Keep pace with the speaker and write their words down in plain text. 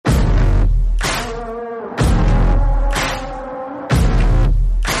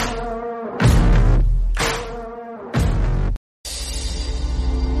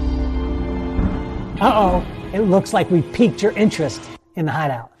it looks like we piqued your interest in the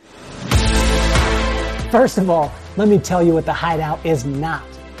Hideout. First of all, let me tell you what the Hideout is not.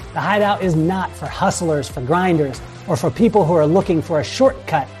 The Hideout is not for hustlers, for grinders, or for people who are looking for a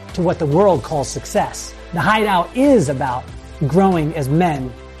shortcut to what the world calls success. The Hideout is about growing as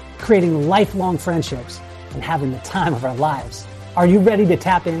men, creating lifelong friendships, and having the time of our lives. Are you ready to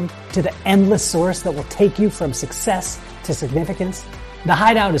tap into the endless source that will take you from success to significance? The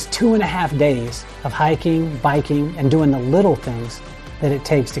Hideout is 2.5 days of hiking, biking, and doing the little things that it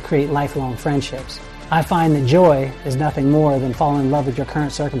takes to create lifelong friendships. I find that joy is nothing more than falling in love with your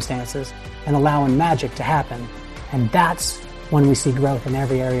current circumstances and allowing magic to happen. And that's when we see growth in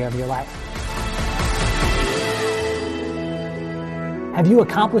every area of your life. Have you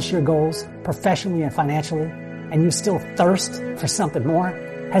accomplished your goals professionally and financially, and you still thirst for something more?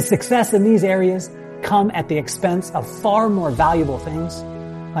 Has success in these areas come at the expense of far more valuable things,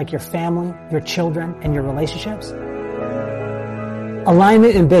 like your family, your children, and your relationships?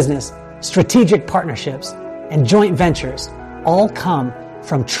 Alignment in business, strategic partnerships, and joint ventures all come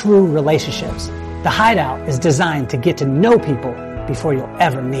from true relationships. The Hideout is designed to get to know people before you'll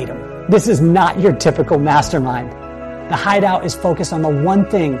ever meet them. This is not your typical mastermind. The Hideout is focused on the one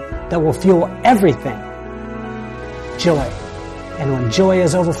thing that will fuel everything: joy. And when joy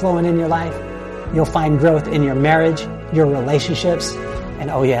is overflowing in your life, you'll find growth in your marriage, your relationships, and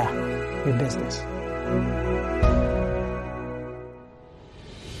oh yeah, your business.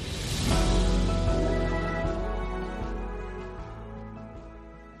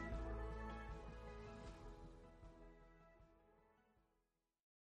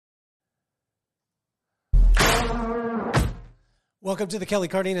 Welcome to the Kelly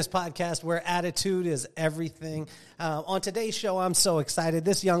Cardenas podcast, where attitude is everything. On today's show, I'm so excited.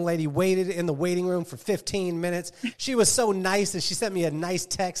 This young lady waited in the waiting room for 15 minutes. She was so nice that she sent me a nice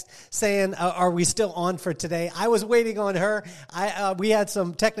text saying, are we still on for today? I was waiting on her. We had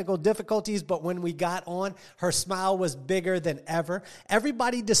some technical difficulties, but when we got on, her smile was bigger than ever.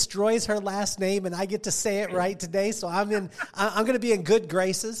 Everybody destroys her last name, and I get to say it right today, so I'm going to be in good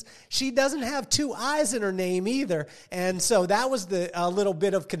graces. She doesn't have 2 I's in her name either, and so that was a little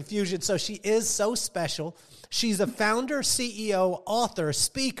bit of confusion. So she is so special. She's a founder, CEO, author,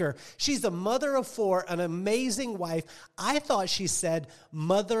 speaker. She's a mother of 4, an amazing wife. I thought she said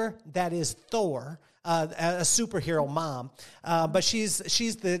mother that is Thor, a superhero mom. But she's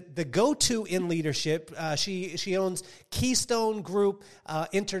the go-to in leadership. She owns Keystone Group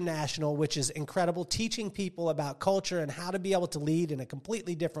International, which is incredible, teaching people about culture and how to be able to lead in a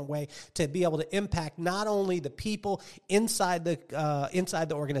completely different way, to be able to impact not only the people inside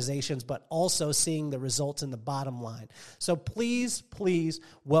the organizations, but also seeing the results in the bottom line. So please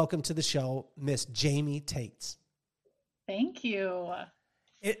welcome to the show, Miss Jaime Taets. Thank you.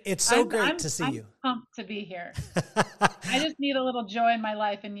 It's so great to see you. I'm pumped to be here. I just need a little joy in my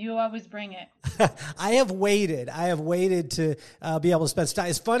life, and you always bring it. I have waited to be able to spend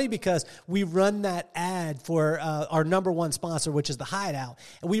time. It's funny because we run that ad for our number one sponsor, which is the Hideout.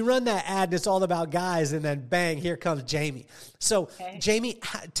 And we run that ad, and it's all about guys, and then bang, here comes Jaime. So, okay. Jaime,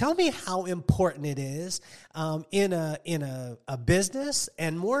 tell me how important it is in a business,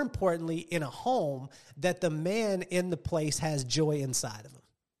 and more importantly, in a home, that the man in the place has joy inside of him.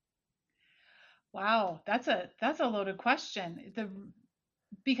 Wow, that's a loaded question.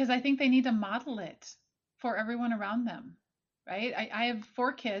 Because I think they need to model it for everyone around them, right? I have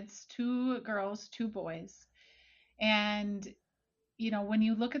 4 kids, 2 girls, 2 boys. And, when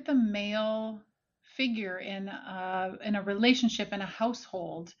you look at the male figure in a relationship, in a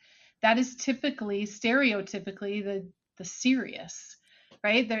household, that is stereotypically the serious,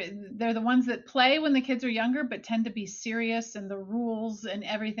 right? They're the ones that play when the kids are younger, but tend to be serious, and the rules and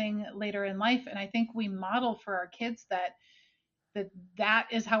everything later in life. And I think we model for our kids that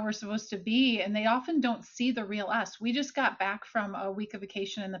is how we're supposed to be. And they often don't see the real us. We just got back from a week of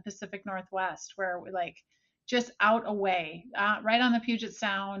vacation in the Pacific Northwest, where we're just out away, right on the Puget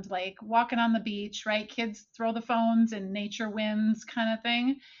Sound, walking on the beach, right? Kids throw the phones and nature wins kind of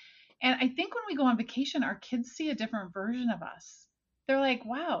thing. And I think when we go on vacation, our kids see a different version of us. They're like,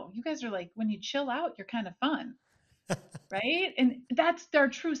 wow, you guys are when you chill out, you're kind of fun, right? And that's their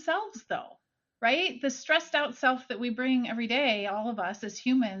true selves though, right? The stressed out self that we bring every day, all of us as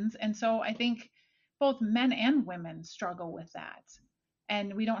humans. And so I think both men and women struggle with that.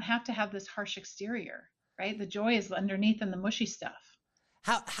 And we don't have to have this harsh exterior, right? The joy is underneath in the mushy stuff.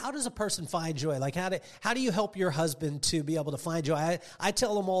 How does a person find joy? How do you help your husband to be able to find joy? I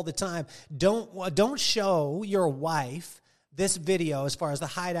tell them all the time, don't show your wife this video as far as the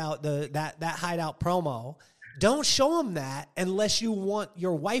Hideout, that Hideout promo, Don't show them that unless you want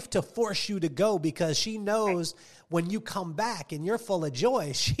your wife to force you to go, because she knows when you come back and you're full of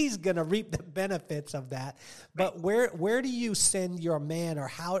joy, she's going to reap the benefits of that. But where do you send your man, or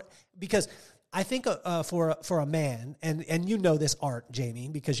how? Because I think for a man, and you know this art, Jaime,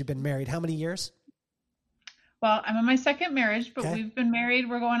 because you've been married how many years? Well, I'm in my second marriage, but Okay. we've been married.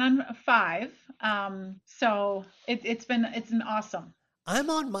 We're going on 5. So it's been awesome. I'm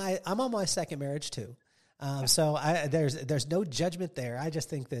on my second marriage too. So there's no judgment there. I just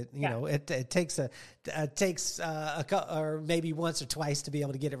think that, it takes or maybe once or twice to be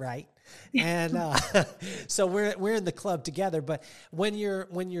able to get it right. And, so we're in the club together, but when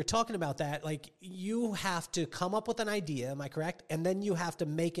you're talking about that, like, you have to come up with an idea. Am I correct? And then you have to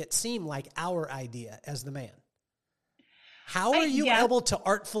make it seem like our idea as the man. How are you able to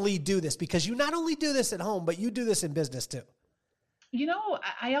artfully do this? Because you not only do this at home, but you do this in business too.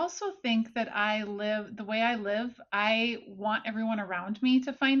 I also think that the way I live, I want everyone around me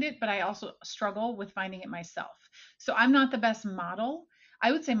to find it, but I also struggle with finding it myself. So I'm not the best model.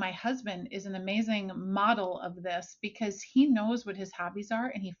 I would say my husband is an amazing model of this, because he knows what his hobbies are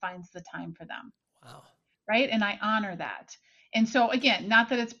and he finds the time for them. Wow. Right. And I honor that. And so, again, not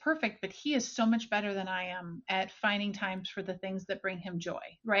that it's perfect, but he is so much better than I am at finding times for the things that bring him joy.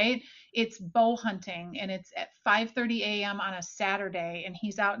 Right. It's bow hunting, and it's at 5:30 a.m. on a Saturday, and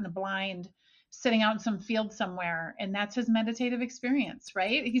he's out in the blind, sitting out in some field somewhere. And that's his meditative experience.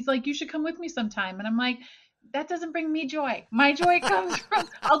 Right. He's like, you should come with me sometime. And I'm like, that doesn't bring me joy. My joy comes from,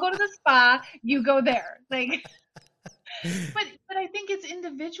 I'll go to the spa, you go there. Like, but I think it's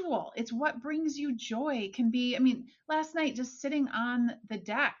individual. It's what brings you joy. Can be, I mean, last night just sitting on the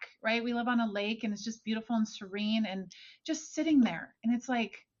deck, right? We live on a lake and it's just beautiful and serene, and just sitting there, and it's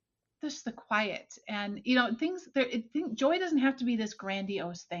like just the quiet, and things there. Joy doesn't have to be this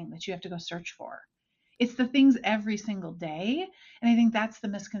grandiose thing that you have to go search for. It's the things every single day, and I think that's the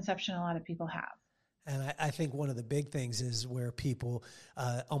misconception a lot of people have. And I think one of the big things is where people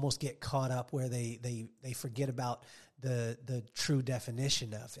almost get caught up, where they forget about the true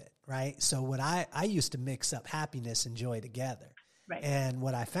definition of it, right? So what I used to mix up happiness and joy together. Right. And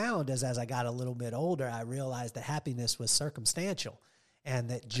what I found is, as I got a little bit older, I realized that happiness was circumstantial, and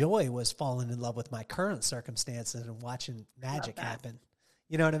that joy was falling in love with my current circumstances and watching magic happen.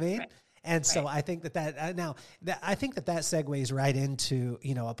 You know what I mean? Right. And so I think I think that segues right into,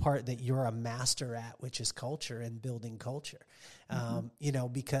 a part that you're a master at, which is culture and building culture.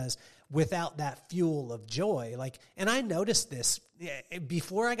 Because without that fuel of joy, and I noticed this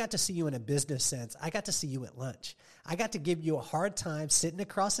before I got to see you in a business sense, I got to see you at lunch. I got to give you a hard time sitting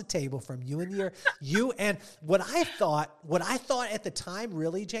across the table from you and what I thought at the time,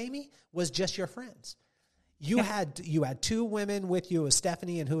 really, Jaime, was just your friends. You had 2 women with you. It was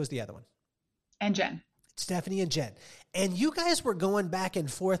Stephanie, and who was the other one? And Jen. Stephanie and Jen. And you guys were going back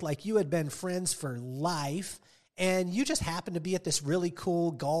and forth like you had been friends for life, and you just happened to be at this really cool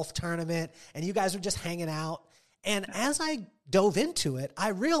golf tournament, and you guys were just hanging out. And as I dove into it, I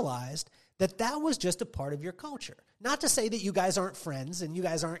realized that was just a part of your culture. Not to say that you guys aren't friends and you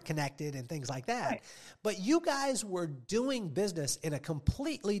guys aren't connected and things like that, right. But you guys were doing business in a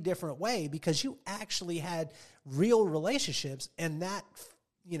completely different way, because you actually had real relationships, and that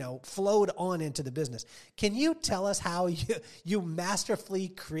flowed on into the business. Can you tell us how you masterfully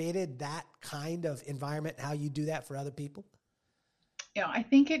created that kind of environment, how you do that for other people? I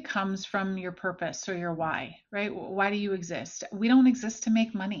think it comes from your purpose or your why, right? Why do you exist? We don't exist to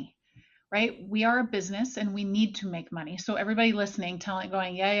make money, right? We are a business and we need to make money. So everybody listening,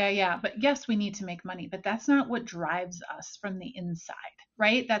 going, yeah. But yes, we need to make money, but that's not what drives us from the inside,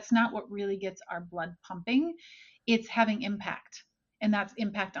 right? That's not what really gets our blood pumping. It's having impact, and that's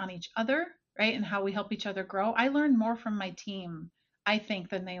impact on each other, right? And how we help each other grow. I learn more from my team, I think,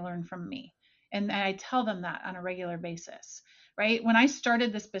 than they learn from me. And I tell them that on a regular basis, right? When I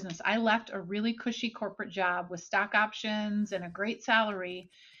started this business, I left a really cushy corporate job with stock options and a great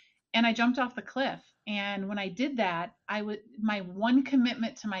salary, and I jumped off the cliff. And when I did that, my one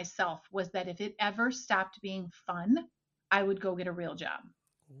commitment to myself was that if it ever stopped being fun, I would go get a real job.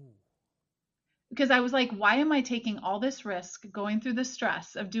 Ooh. Because I was like, why am I taking all this risk, going through the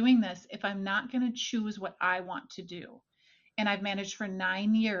stress of doing this, if I'm not going to choose what I want to do? And I've managed for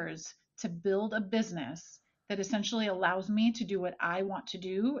 9 years to build a business that essentially allows me to do what I want to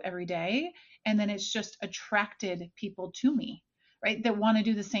do every day. And then it's just attracted people to me, right, that want to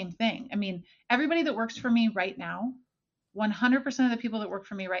do the same thing. I mean, everybody that works for me right now, 100% of the people that work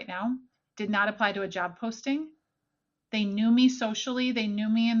for me right now did not apply to a job posting. They knew me socially, they knew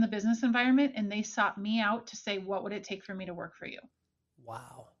me in the business environment, and they sought me out to say, what would it take for me to work for you?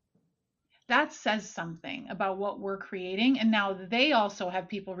 Wow. that says something about what we're creating. And now they also have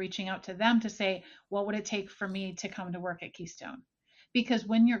people reaching out to them to say, what would it take for me to come to work at Keystone? Because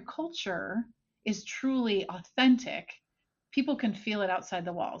when your culture is truly authentic, people can feel it outside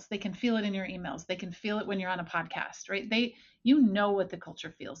the walls. They can feel it in your emails. They can feel it when you're on a podcast, right? You know what the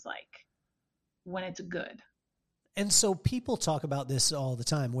culture feels like when it's good. And so people talk about this all the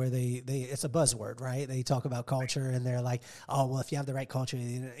time where it's a buzzword, right? They talk about culture and they're like, oh, well, if you have the right culture,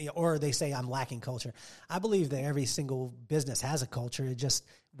 or they say I'm lacking culture. I believe that every single business has a culture. It just,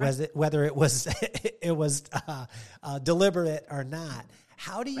 whether it was, it was deliberate or not.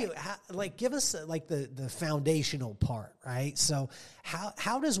 How do you, give us like the foundational part, right? So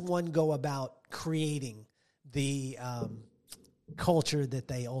how does one go about creating the culture that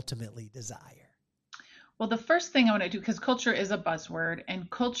they ultimately desire? Well, the first thing I want to do, because culture is a buzzword, and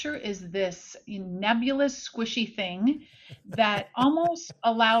culture is this nebulous, squishy thing that almost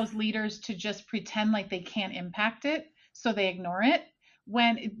allows leaders to just pretend like they can't impact it, so they ignore it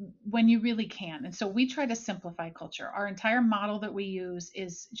when you really can. And so we try to simplify culture. Our entire model that we use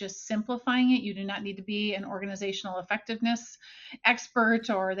is just simplifying it. You do not need to be an organizational effectiveness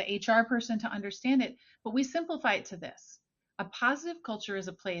expert or the HR person to understand it, but we simplify it to this. A positive culture is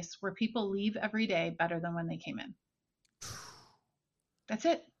a place where people leave every day better than when they came in. That's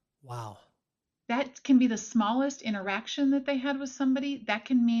it. Wow. That can be the smallest interaction that they had with somebody. That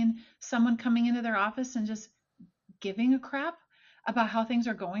can mean someone coming into their office and just giving a crap about how things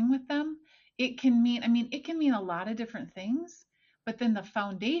are going with them. It can mean a lot of different things, but then the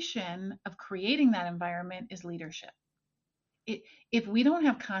foundation of creating that environment is leadership. If we don't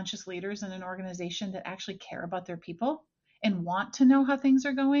have conscious leaders in an organization that actually care about their people and want to know how things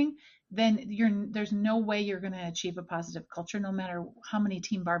are going, then there's no way you're going to achieve a positive culture, no matter how many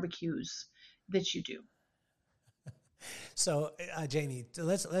team barbecues that you do. So, Jamie,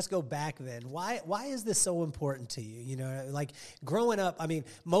 let's go back then. Why is this so important to you? You know, like growing up, I mean,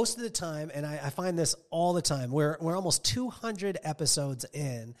 most of the time, and I find this all the time, we're almost 200 episodes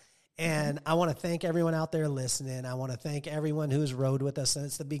in. And I want to thank everyone out there listening. I want to thank everyone who's rode with us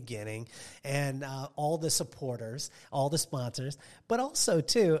since the beginning, and all the supporters, all the sponsors. But also,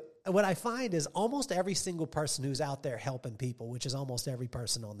 too, what I find is almost every single person who's out there helping people, which is almost every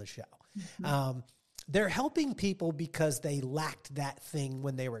person on the show. Mm-hmm. They're helping people because they lacked that thing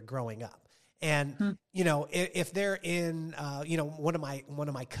when they were growing up. And, you know, if they're in, you know, one of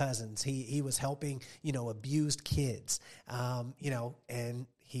my cousins, he was helping, you know, abused kids, you know, and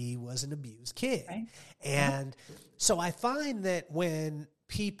he was an abused kid. Right. And so I find that when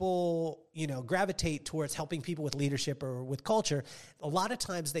people, you know, gravitate towards helping people with leadership or with culture, a lot of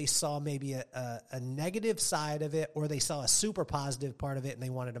times they saw maybe a negative side of it, or they saw a super positive part of it and they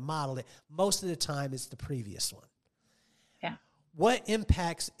wanted to model it. Most of the time it's the previous one. Yeah. What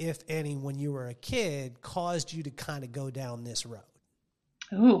impacts, if any, when you were a kid caused you to kind of go down this road?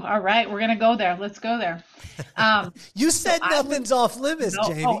 Ooh, all right. We're going to go there. Let's go there. You said nothing's off limits,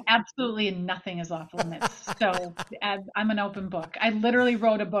 Jamie. Oh, absolutely nothing is off limits. So I'm an open book. I literally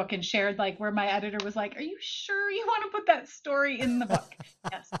wrote a book and shared, like, where my editor was like, are you sure you want to put that story in the book?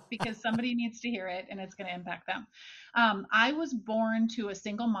 Yes, because somebody needs to hear it and it's going to impact them. I was born to a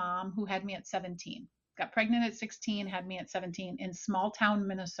single mom who had me at 17. Got pregnant at 16, had me at 17 in small town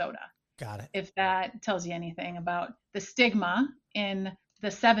Minnesota. Got it. If that tells you anything about the stigma in the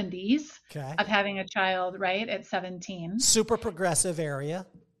 70s of having a child, right, at 17. Super progressive area.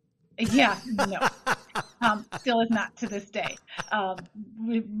 Yeah, no. Still is not to this day.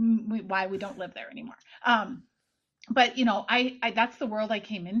 Why we don't live there anymore. But, you know, I that's the world I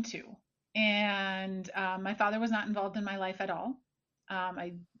came into. And my father was not involved in my life at all.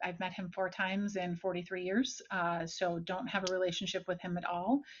 I've met him 4 times in 43 years, so don't have a relationship with him at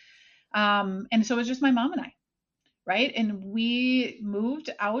all. And so it was just my mom and I. Right. And we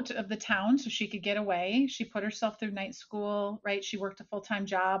moved out of the town so she could get away. She put herself through night school. Right. She worked a full-time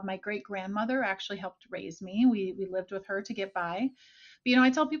job. My great grandmother actually helped raise me. We lived with her to get by. But, you know,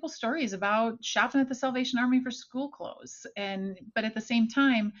 I tell people stories about shopping at the Salvation Army for school clothes, but at the same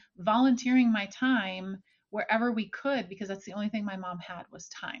time, volunteering my time wherever we could, because that's the only thing my mom had was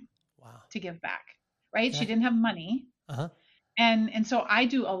time. Wow. To give back. Right. Okay. She didn't have money. Uh-huh. And so I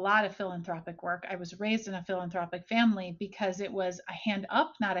do a lot of philanthropic work. I was raised in a philanthropic family because it was a hand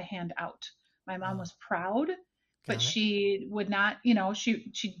up, not a hand out. My mom was proud, but she would not, you know,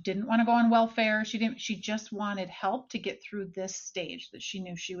 she didn't want to go on welfare. She just wanted help to get through this stage that she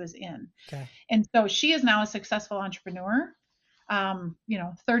knew she was in. Okay. And so she is now a successful entrepreneur, you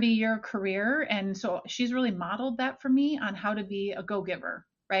know, 30-year career. And so she's really modeled that for me on how to be a go-giver.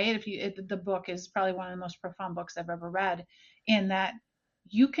 Right. The book is probably one of the most profound books I've ever read, in that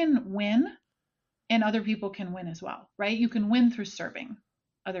you can win and other people can win as well, right? You can win through serving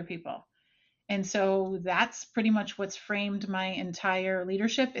other people. And so that's pretty much what's framed my entire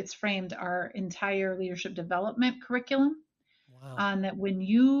leadership. It's framed our entire leadership development curriculum. Wow. On that, when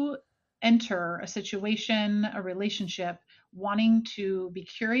you enter a situation, a relationship, wanting to be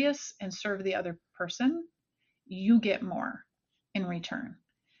curious and serve the other person, you get more in return.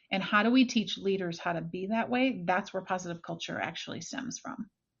 And how do we teach leaders how to be that way? That's where positive culture actually stems from.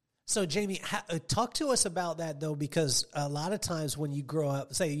 So, Jaime, talk to us about that, though, because a lot of times when you grow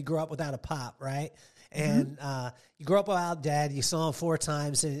up, say you grow up without a pop, right? And you grew up without dad, you saw him 4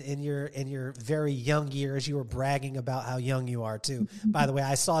 times in your very young years. You were bragging about how young you are, too. By the way,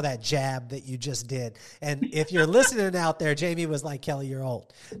 I saw that jab that you just did. And if you're listening out there, Jaime was like, Kelly, you're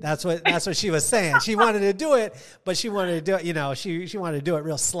old. That's what she was saying. She wanted to do it, but she wanted to do it, she wanted to do it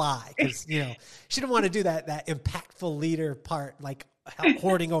real sly because, she didn't want to do that impactful leader part, like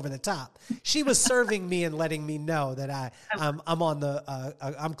hoarding over the top. She was serving me and letting me know that I'm on the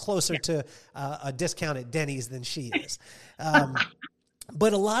I'm closer to a discount at Denny's than she is.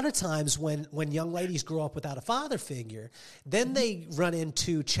 But a lot of times when young ladies grow up without a father figure, then they run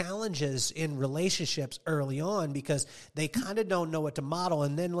into challenges in relationships early on because they kind of don't know what to model.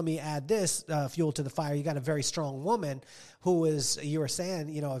 And then let me add this, fuel to the fire. You got a very strong woman who is, you were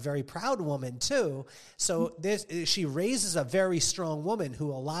saying, a very proud woman too. So she raises a very strong woman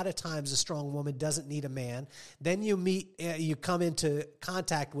who a lot of times a strong woman doesn't need a man. Then you come into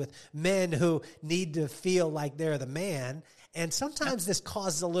contact with men who need to feel like they're the man. And sometimes this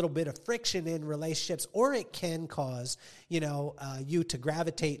causes a little bit of friction in relationships, or it can cause, you to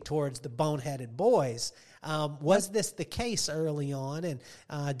gravitate towards the boneheaded boys. Was this the case early on?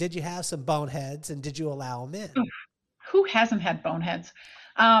 And did you have some boneheads, and did you allow them in? Who hasn't had boneheads?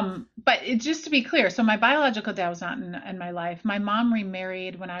 But just to be clear, so my biological dad was not in my life. My mom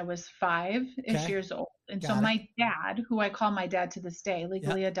remarried when I was 5-ish years old. And so my dad, who I call my dad to this day,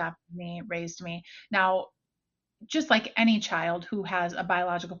 legally adopted me, raised me. Now, just like any child who has a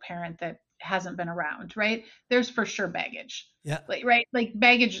biological parent that hasn't been around, right? There's for sure baggage. Yeah. Like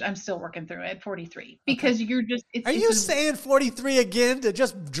baggage, I'm still working through at 43 because you're just, Are you saying 43 again to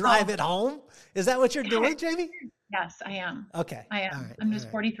just drive it home? Is that what you're doing, Jaime? Yes, I am. Okay. I am. Right. I'm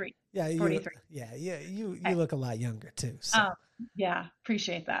just 43. Yeah. 43. You look a lot younger too. So. Yeah.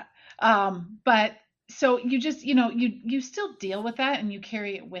 Appreciate that. But so you just, you still deal with that and you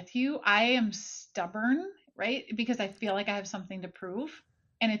carry it with you. I am stubborn, right? Because I feel like I have something to prove.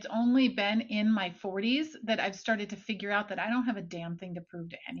 And it's only been in my 40s that I've started to figure out that I don't have a damn thing to prove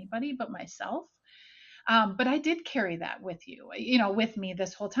to anybody but myself. But I did carry that with with me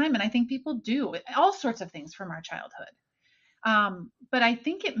this whole time. And I think people do all sorts of things from our childhood. But I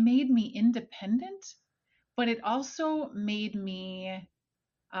think it made me independent, but it also made me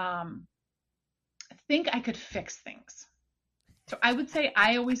think I could fix things. So I would say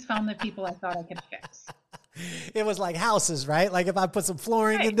I always found the people I thought I could fix. It was like houses, right? Like if I put some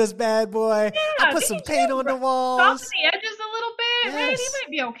flooring in this bad boy, I put some paint on the walls. Soften the edges a little bit, right? He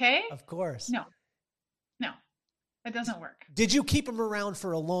might be okay. Of course. No, that doesn't work. Did you keep him around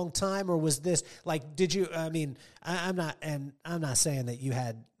for a long time, or was this like? Did you? I mean, I'm not saying that you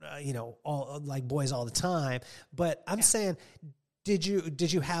had all like boys all the time, but I'm saying. Did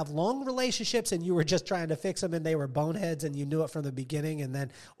you have long relationships and you were just trying to fix them and they were boneheads and you knew it from the beginning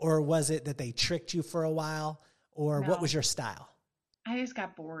or was it that they tricked you for a while or what was your style? I just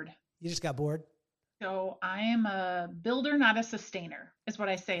got bored. You just got bored? So I am a builder, not a sustainer, is what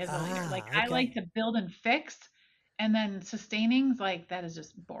I say as a leader. Like okay. I like to build and fix, and then sustaining, like that is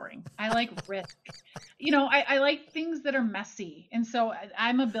just boring. I like risk. I like things that are messy. And so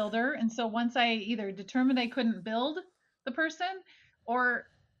I'm a builder. And so once I either determined I couldn't build the person or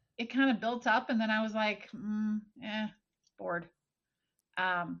it kind of built up and then I was like, bored.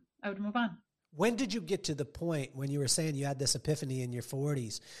 I would move on. When did you get to the point when you were saying you had this epiphany in your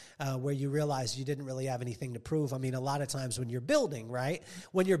 40s where you realized you didn't really have anything to prove? I mean, a lot of times when you're building, right?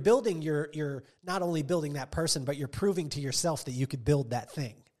 When you're building, you're not only building that person, but you're proving to yourself that you could build that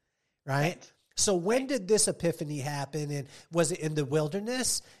thing, right? So when did this epiphany happen? And was it in the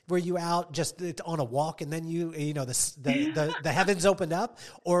wilderness? Were you out just on a walk and then the heavens opened up?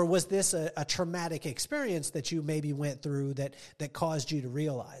 Or was this a traumatic experience that you maybe went through that caused you to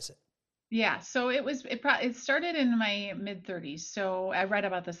realize it? Yeah. So it started in my mid 30s. So I read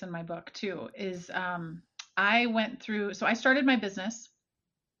about this in my book too, I started my business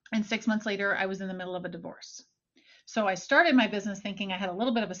and 6 months later I was in the middle of a divorce. So I started my business thinking I had a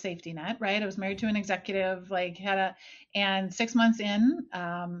little bit of a safety net, right? I was married to an executive, and 6 months in,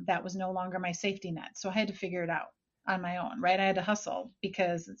 that was no longer my safety net. So I had to figure it out. on my own, right? I had to hustle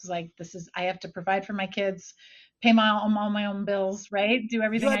because it's like, I have to provide for my kids, pay all my own bills, right? Do You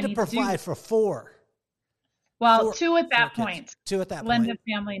everything I had to need to do. provide for Well, two at four that kids, point, two at that point. blended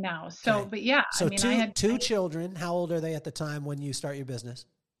family now. So, Okay. but yeah, I So mean, I had, two children. How old are they at the time when you start your business?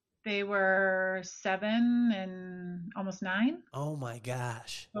 they were 7 and almost 9. Oh my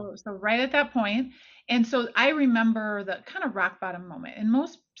gosh. So right at that point. And so I remember the kind of rock bottom moment. And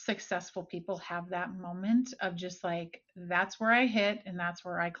most successful people have that moment of just like, that's where I hit and that's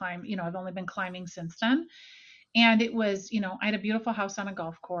where I climb. I've only been climbing since then. And it was, I had a beautiful house on a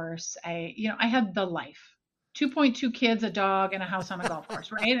golf course. I had the life. 2.2 kids, a dog, and a house on a golf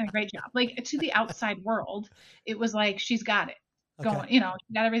course, right? And a great job. Like to the outside world, it was like she's got it Okay. going, she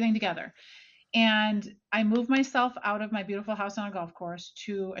got everything together. And I moved myself out of my beautiful house on a golf course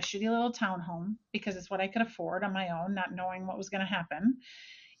to a shitty little townhome because it's what I could afford on my own, not knowing what was going to happen.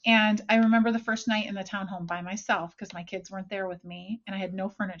 And I remember the first night in the townhome by myself because my kids weren't there with me and I had no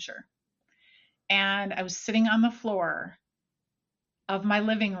furniture. And I was sitting on the floor of my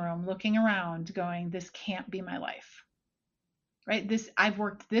living room looking around going, this can't be my life. Right? I've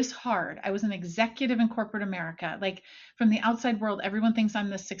worked this hard. I was an executive in corporate America. Like from the outside world, everyone thinks I'm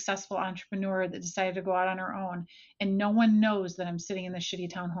this successful entrepreneur that decided to go out on her own. And no one knows that I'm sitting in this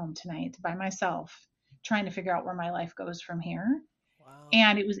shitty townhome tonight by myself, trying to figure out where my life goes from here. Wow.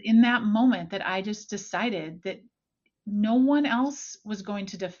 And it was in that moment that I just decided that no one else was going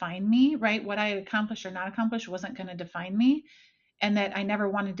to define me, right? What I had accomplished or not accomplished wasn't going to define me. And that I never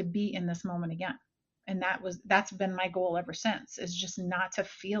wanted to be in this moment again. And that's been my goal ever since, is just not to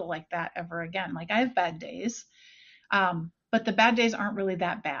feel like that ever again. Like I have bad days, but the bad days aren't really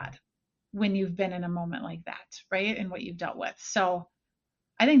that bad when you've been in a moment like that, right? And what you've dealt with. So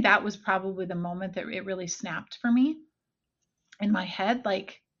I think that was probably the moment that it really snapped for me in my head.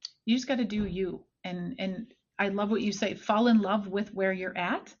 Like you just got to do you. And I love what you say, fall in love with where you're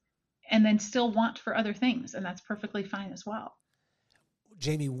at and then still want for other things. And that's perfectly fine as well.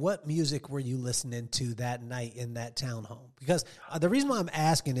 Jaime, what music were you listening to that night in that townhome? Because the reason why I'm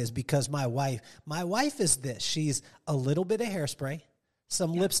asking is because my wife is this. She's a little bit of Hairspray,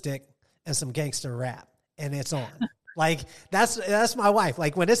 some lipstick, and some gangster rap, and it's on. Like that's my wife.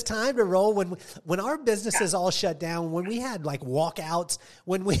 Like when it's time to roll, when our businesses all shut down, when we had like walkouts,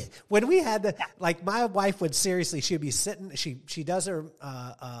 when we had the like my wife would seriously, she'd be sitting, she does her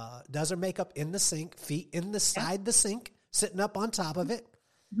makeup in the sink, feet in the side the sink, sitting up on top of it.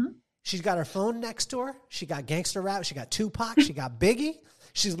 Mm-hmm. She's got her phone next to her. She got gangster rap. She got Tupac. She got Biggie.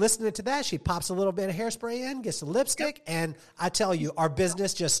 She's listening to that. She pops a little bit of Hairspray in, gets some lipstick, and I tell you, our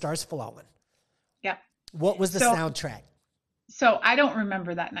business just starts flowing. Yep. What was the soundtrack? So I don't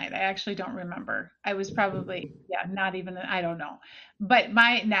remember that night. I actually don't remember. I was probably, not even, I don't know. But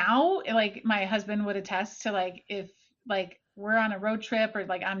like my husband would attest to like, if like we're on a road trip or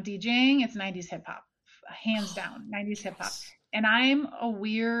like I'm DJing, it's 90s hip hop, hands down, 90s hip hop. And I'm a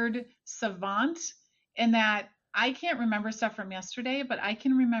weird savant in that I can't remember stuff from yesterday, but I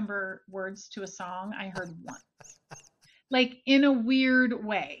can remember words to a song I heard once. Like in a weird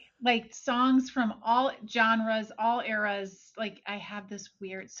way, like songs from all genres, all eras. Like I have this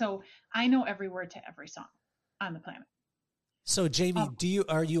weird, so I know every word to every song on the planet. So Jaime,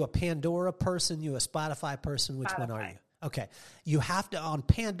 are you a Pandora person? You a Spotify person? Which one are you? Okay. You have to, on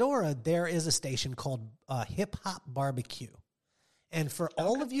Pandora, there is a station called Hip Hop Barbecue. And for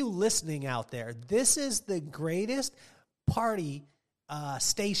all of you listening out there, this is the greatest party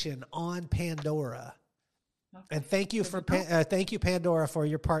station on Pandora. Okay. And thank you thank you Pandora for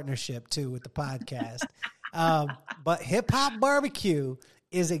your partnership too with the podcast. But Hip Hop Barbecue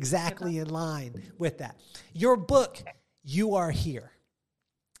is exactly in line with that. Your book, You Are Here.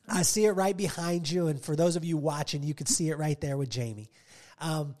 I see it right behind you, and for those of you watching, you can see it right there with Jaime.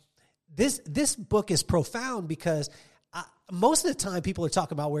 This book is profound because most of the time people are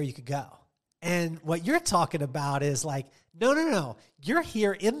talking about where you could go. And what you're talking about is like, no. You're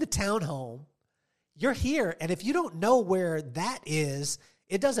here in the townhome. You're here. And if you don't know where that is,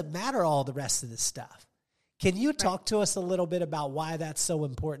 it doesn't matter all the rest of this stuff. Can you talk to us a little bit about why that's so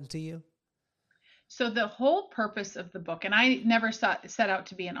important to you? So the whole purpose of the book, and I never set out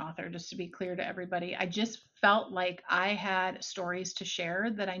to be an author, just to be clear to everybody. I just felt like I had stories to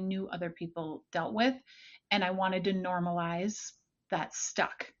share that I knew other people dealt with. And I wanted to normalize that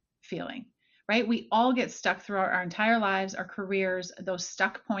stuck feeling, right? We all get stuck throughout our entire lives, our careers, those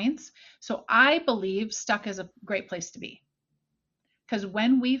stuck points. So I believe stuck is a great place to be. Because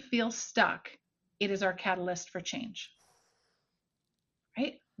when we feel stuck, it is our catalyst for change,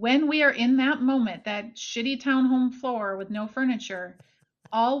 right? When we are in that moment, that shitty townhome floor with no furniture,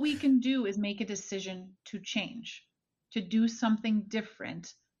 all we can do is make a decision to change. to do something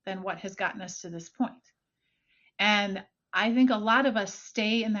different than what has gotten us to this point. And I think a lot of us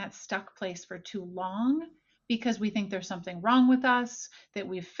stay in that stuck place for too long because we think there's something wrong with us, that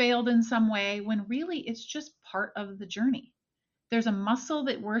we've failed in some way, when really it's just part of the journey. There's a muscle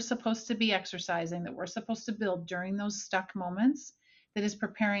that we're supposed to be exercising, that we're supposed to build during those stuck moments, that is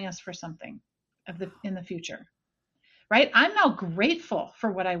preparing us for something in the future. Right? I'm now grateful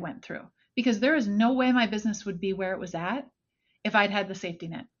for what I went through, because there is no way my business would be where it was at if I'd had the safety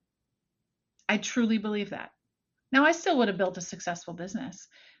net. I truly believe that. Now, I still would have built a successful business,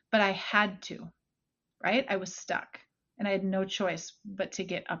 but I had to, right? I was stuck and I had no choice but to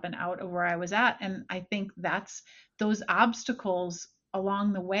get up and out of where I was at. And I think that's those obstacles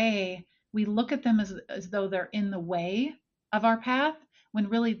along the way. We look at them as though they're in the way of our path, when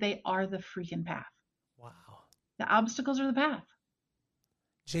really they are the freaking path. Wow. The obstacles are the path.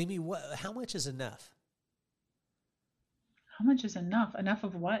 Jaime, how much is enough? How much is enough? Enough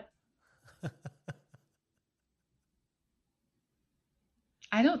of what?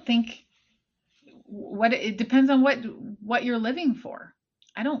 I don't think it depends on what you're living for.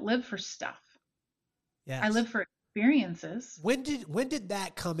 I don't live for stuff. Yes. I live for experiences. When did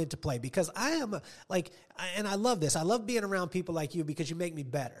that come into play? Because I am and I love this. I love being around people like you because you make me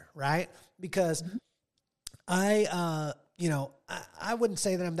better, right? Because I wouldn't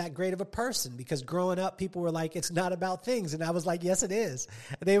say that I'm that great of a person, because growing up, people were like, it's not about things. And I was like, yes, it is.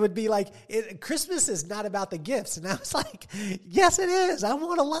 They would be like, Christmas is not about the gifts. And I was like, yes, it is. I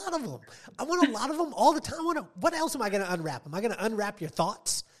want a lot of them. I want a lot of them all the time. What else am I going to unwrap? Am I going to unwrap your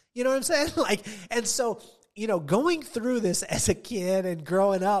thoughts? You know what I'm saying? And so, going through this as a kid and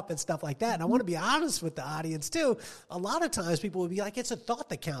growing up and stuff like that. And I want to be honest with the audience too. A lot of times people would be like, it's a thought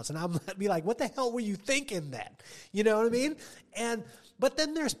that counts. And I'm be like, what the hell were you thinking then? You know what I mean? But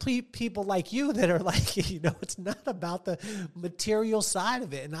then there's people like you that are like, it's not about the material side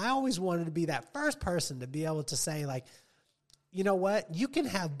of it. And I always wanted to be that first person to be able to say, like, you know what? You can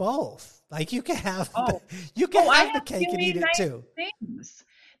have both. Like, you can have, have the cake and eat it too. Things.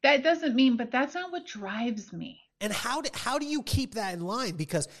 That doesn't mean, but that's not what drives me. And how do you keep that in line?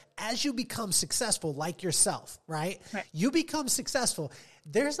 Because as you become successful, like yourself, right? You become successful.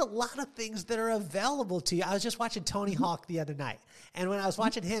 There's a lot of things that are available to you. I was just watching Tony Hawk the other night. And when I was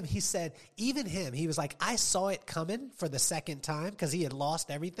watching him, he said, he was like, I saw it coming for the second time because he had lost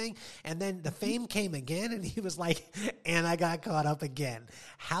everything. And then the fame came again, and he was like, and I got caught up again.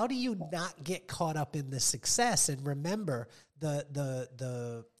 How do you not get caught up in the success and remember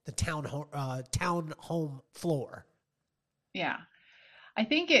the town home floor? Yeah. I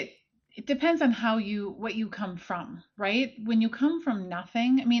think it depends on what you come from, right? When you come from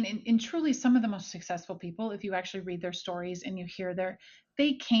nothing, I mean, and truly some of the most successful people, if you actually read their stories and you hear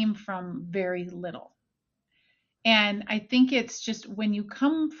they came from very little. And I think it's just when you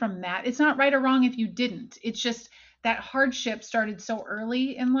come from that, it's not right or wrong if you didn't. It's just that hardship started so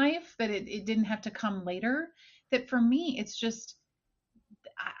early in life that it didn't have to come later. That for me, it's just,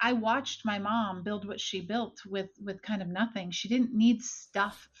 I watched my mom build what she built with kind of nothing. She didn't need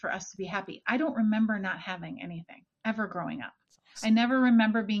stuff for us to be happy. I don't remember not having anything ever growing up. I never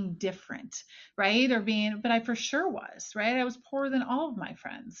remember being different, right? But I for sure was, right? I was poorer than all of my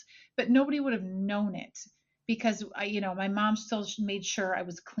friends, but nobody would have known it because my mom still made sure I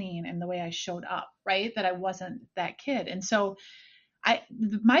was clean and the way I showed up, right? That I wasn't that kid. And so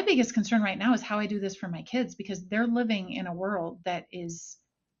my biggest concern right now is how I do this for my kids, because they're living in a world that is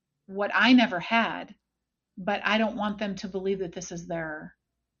what I never had, but I don't want them to believe that this is that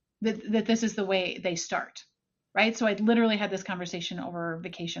this is the way they start. Right. So I literally had this conversation over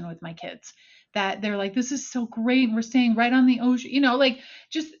vacation with my kids that they're like, this is so great. We're staying right on the ocean, like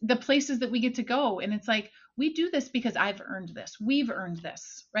just the places that we get to go. And it's like, we do this because I've earned this. We've earned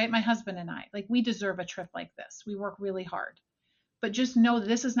this, right? My husband and I, like, we deserve a trip like this. We work really hard, but just know that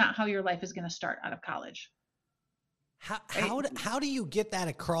this is not how your life is going to start out of college. How do you get that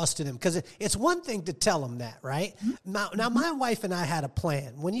across to them? Because it's one thing to tell them that, right? Mm-hmm. Now, my wife and I had a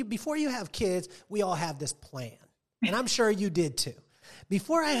plan. Before you have kids, we all have this plan. And I'm sure you did too.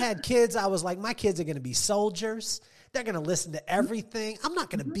 Before I had kids, I was like, my kids are going to be soldiers. They're going to listen to everything. I'm not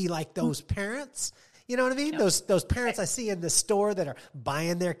going to be like those parents. You know what I mean? No. Those parents I see in the store that are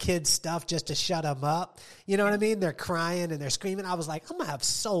buying their kids stuff just to shut them up. You know what I mean? They're crying and they're screaming. I was like, I'm going to have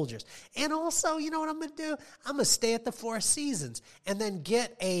soldiers. And also, you know what I'm going to do? I'm going to stay at the Four Seasons and then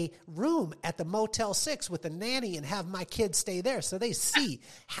get a room at the Motel 6 with a nanny and have my kids stay there so they see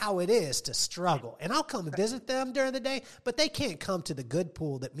how it is to struggle. And I'll come and visit them during the day, but they can't come to the good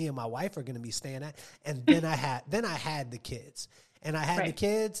pool that me and my wife are going to be staying at. And then I had the kids. And I had the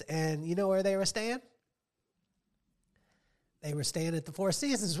kids, and you know where they were staying? They were staying at the Four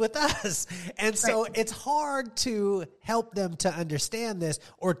Seasons with us. And so it's hard to help them to understand this,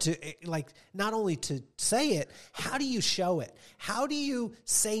 or to, like, not only to say it, how do you show it? How do you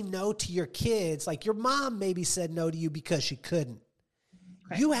say no to your kids? Like, your mom maybe said no to you because she couldn't.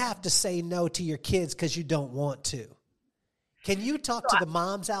 Right. You have to say no to your kids because you don't want to. Can you talk to the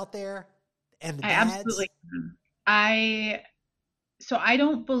moms out there and the dads? Absolutely. So I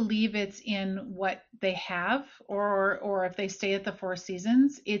don't believe it's in what they have, or if they stay at the Four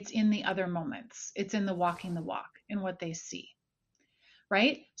Seasons, it's in the other moments. It's in the walking the walk and what they see.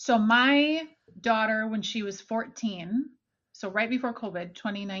 Right? So my daughter, when she was 14, so right before COVID,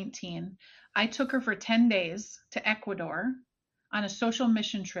 2019, I took her for 10 days to Ecuador on a social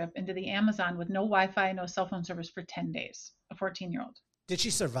mission trip into the Amazon with no Wi-Fi, no cell phone service for 10 days, a 14-year-old. Did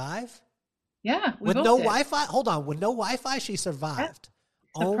she survive? Yeah, with no Wi-Fi? Hold on, with no Wi-Fi, she survived.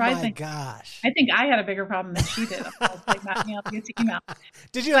 Yeah. Oh my gosh! I think I had a bigger problem than she did. I was like not being able to get to email.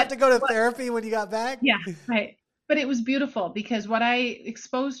 Did you have to go to therapy when you got back? Yeah, right. But it was beautiful because what I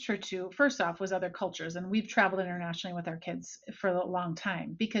exposed her to, first off, was other cultures, and we've traveled internationally with our kids for a long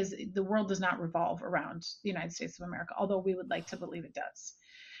time because the world does not revolve around the United States of America, although we would like to believe it does.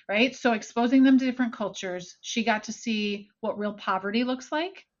 Right? So exposing them to different cultures, she got to see what real poverty looks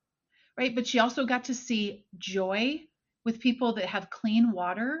like. Right. But she also got to see joy with people that have clean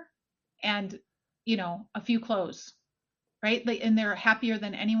water and, a few clothes. Right. And they're happier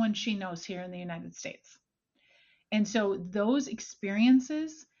than anyone she knows here in the United States. And so those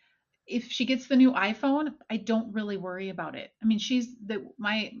experiences, if she gets the new iPhone, I don't really worry about it. I mean,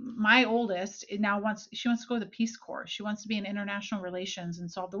 my oldest now wants to go to the Peace Corps. She wants to be in international relations and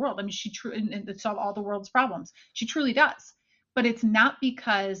solve the world. I mean, and solve all the world's problems. She truly does. But it's not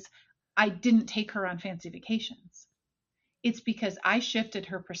because I didn't take her on fancy vacations. It's because I shifted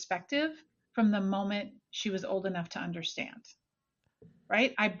her perspective from the moment she was old enough to understand.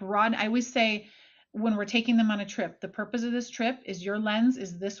 Right? I always say when we're taking them on a trip, the purpose of this trip is your lens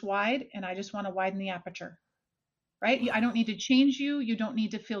is this wide, and I just want to widen the aperture. Right? I don't need to change you. You don't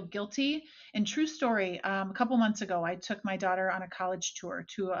need to feel guilty. And true story, a couple months ago, I took my daughter on a college tour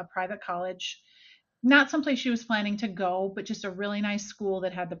to a private college. Not someplace she was planning to go, but just a really nice school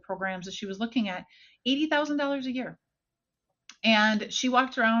that had the programs that she was looking at, $80,000 a year. And she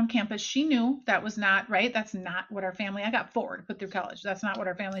walked around campus. She knew that was not right. That's not what our family, I got 4 to put through college. That's not what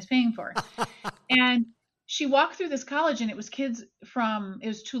our family's paying for. And she walked through this college, and it was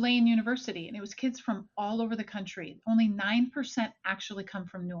Tulane University, and it was kids from all over the country. Only 9% actually come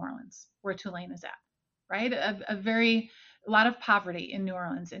from New Orleans, where Tulane is at, right? A lot of poverty in New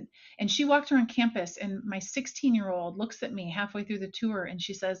Orleans. And she walked around campus, and my 16-year-old looks at me halfway through the tour, and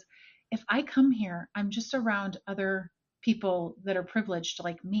she says, if I come here, I'm just around other people that are privileged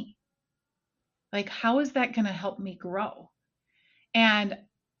like me. Like, how is that going to help me grow? And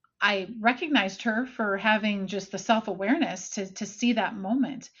I recognized her for having just the self-awareness to see that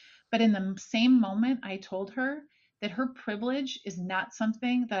moment. But in the same moment, I told her that her privilege is not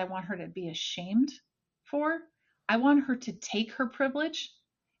something that I want her to be ashamed for. I want her to take her privilege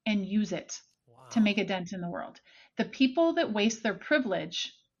and use it to make a dent in the world. The people that waste their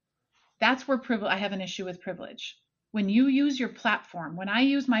privilege, that's where I have an issue with privilege. When you use your platform, when I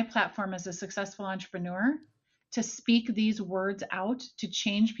use my platform as a successful entrepreneur to speak these words out, to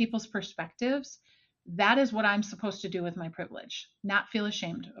change people's perspectives, that is what I'm supposed to do with my privilege, not feel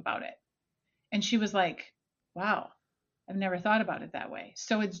ashamed about it. And she was like, wow, I've never thought about it that way.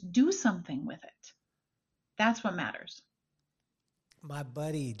 So it's do something with it. That's what matters. My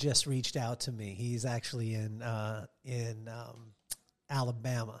buddy just reached out to me. He's actually in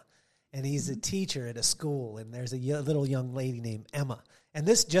Alabama, and he's a teacher at a school, and there's a little young lady named Emma. And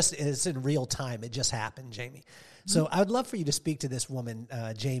this just is in real time. It just happened, Jamie. So I would love for you to speak to this woman,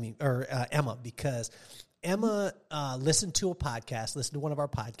 Emma, because Emma listened to one of our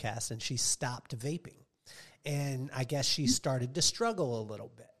podcasts, and she stopped vaping. And I guess she started to struggle a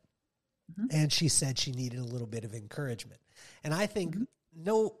little bit. And she said she needed a little bit of encouragement. And I think,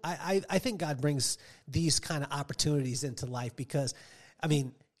 I think God brings these kind of opportunities into life because, I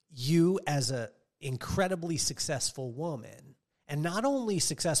mean, you as a incredibly successful woman, and not only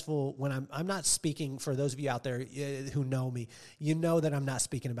successful when I'm not speaking, for those of you out there who know me, you know that I'm not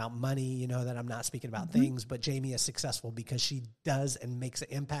speaking about money, you know that I'm not speaking about things, but Jamie is successful because she does and makes an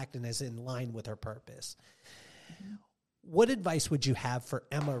impact and is in line with her purpose. What advice would you have for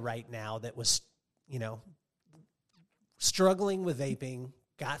Emma right now that was, struggling with vaping,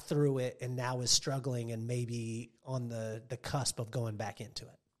 got through it, and now is struggling and maybe on the cusp of going back into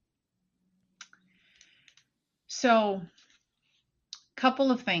it? So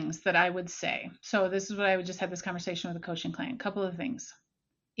couple of things that I would say. So this is what I would just have this conversation with a coaching client. Couple of things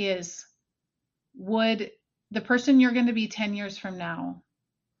is, would the person you're going to be 10 years from now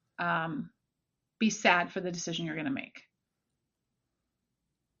be sad for the decision you're going to make?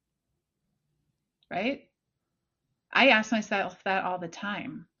 Right? I ask myself that all the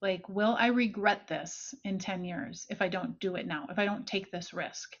time. Like, will I regret this in 10 years if I don't do it now? If I don't take this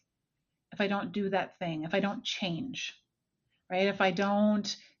risk? If I don't do that thing? If I don't change? Right? If I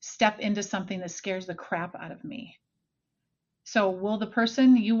don't step into something that scares the crap out of me? So will the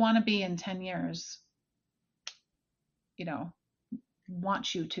person you want to be in 10 years,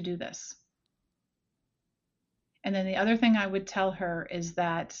 want you to do this? And then the other thing I would tell her is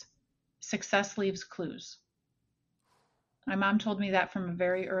that success leaves clues. My mom told me that from a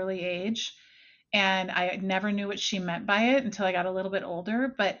very early age, and I never knew what she meant by it until I got a little bit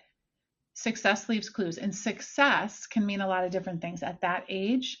older. But success leaves clues, and success can mean a lot of different things at that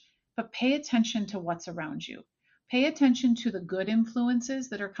age. But pay attention to what's around you. Pay attention to the good influences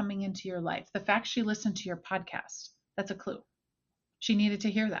that are coming into your life. The fact she listened to your podcast, that's a clue. She needed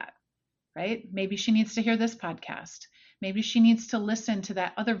to hear that, right? Maybe she needs to hear this podcast. Maybe she needs to listen to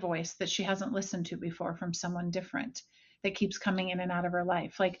that other voice that she hasn't listened to before from someone different that keeps coming in and out of her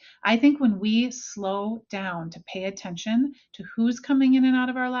life. Like, I think when we slow down to pay attention to who's coming in and out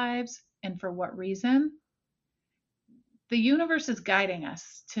of our lives and for what reason, the universe is guiding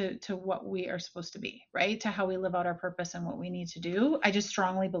us to what we are supposed to be, right? To how we live out our purpose and what we need to do. I just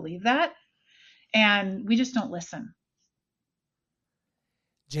strongly believe that. And we just don't listen.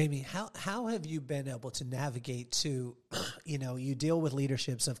 Jaime, how have you been able to navigate to, you deal with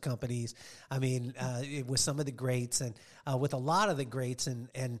leaderships of companies, with some of the greats and with a lot of the greats,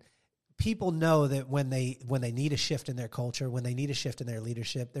 and people know that when they need a shift in their culture, when they need a shift in their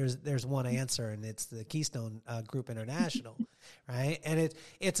leadership, there's one answer, and it's the Keystone Group International, right? And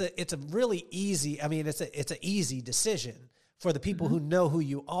it's a really easy, it's an easy decision for the people who know who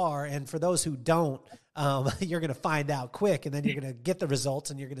you are, and for those who don't, you're going to find out quick, and then you're going to get the results,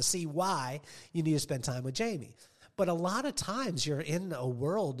 and you're going to see why you need to spend time with Jaime. But a lot of times you're in a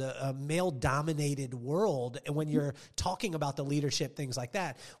world, a male-dominated world, and when you're talking about the leadership, things like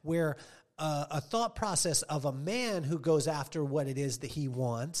that, where a thought process of a man who goes after what it is that he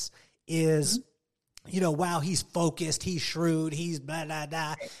wants is, wow, he's focused, he's shrewd, he's blah, blah,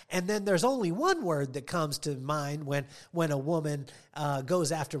 blah. And then there's only one word that comes to mind when a woman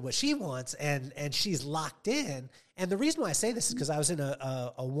goes after what she wants, and she's locked in. And the reason why I say this is because I was in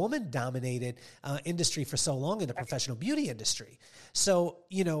a woman-dominated industry for so long, in the professional beauty industry. So,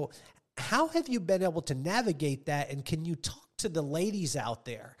 how have you been able to navigate that? And can you talk to the ladies out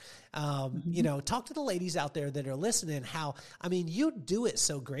there? Talk to the ladies out there that are listening, you do it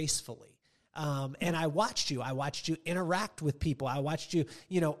so gracefully. And I watched you interact with people. I watched you,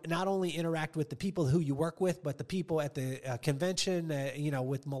 not only interact with the people who you work with, but the people at the convention,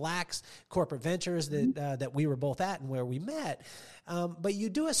 with Mille Lacs Corporate Ventures that we were both at and where we met. But you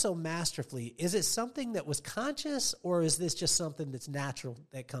do it so masterfully. Is it something that was conscious, or is this just something that's natural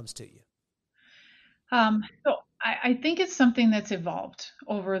that comes to you? So I think it's something that's evolved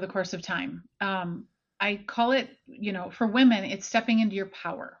over the course of time. I call it, for women, it's stepping into your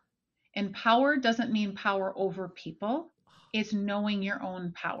power. And power doesn't mean power over people. It's knowing your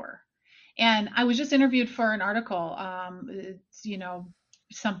own power. And I was just interviewed for an article, it's,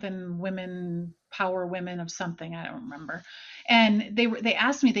 something women, power women of something, I don't remember. And they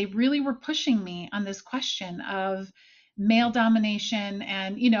asked me, they really were pushing me on this question of male domination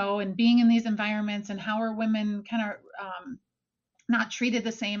and, and being in these environments, and how are women kind of not treated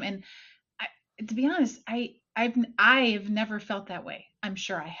the same. And to be honest, I've never felt that way. I'm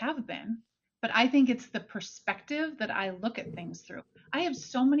sure I have been, but I think it's the perspective that I look at things through. I have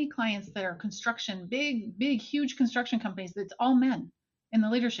so many clients that are construction, big, huge construction companies that's all men in the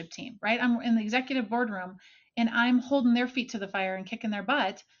leadership team, right? I'm in the executive boardroom, and I'm holding their feet to the fire and kicking their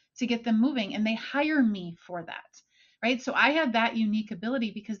butt to get them moving, and they hire me for that, right? So I have that unique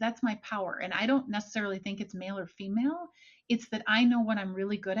ability because that's my power, and I don't necessarily think it's male or female. It's that I know what I'm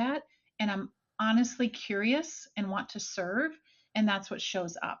really good at, and I'm honestly curious and want to serve, and that's what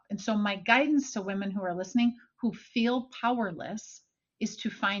shows up. And so my guidance to women who are listening who feel powerless is to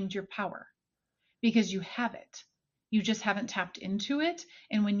find your power, because you have it. You just haven't tapped into it.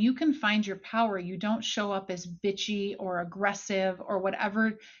 And when you can find your power, you don't show up as bitchy or aggressive or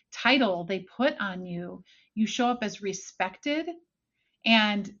whatever title they put on you. You show up as respected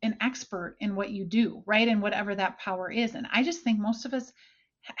and an expert in what you do, right? And whatever that power is. And I just think most of us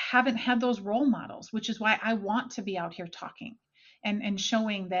haven't had those role models, which is why I want to be out here talking and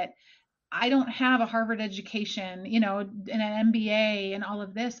showing that I don't have a Harvard education, and an MBA and all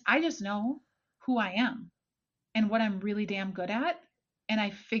of this. I just know who I am and what I'm really damn good at. And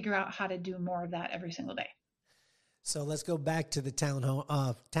I figure out how to do more of that every single day. So let's go back to the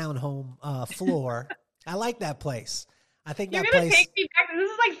townhome floor. I like that place. I think You're that going to place. take me back. This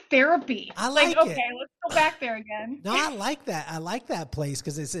is like therapy. I like okay, it. let's go back there again. No, I like that. I like that place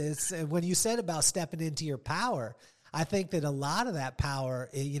because it's when you said about stepping into your power. I think that a lot of that power,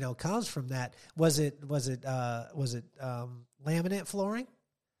 comes from that. Was it laminate flooring?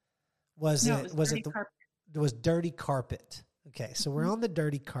 No, it was dirty carpet. It was dirty carpet. Okay, so we're on the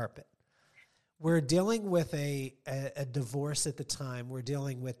dirty carpet. We're dealing with a divorce at the time. We're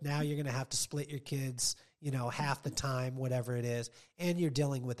dealing with now you're going to have to split your kids, half the time, whatever it is, and you're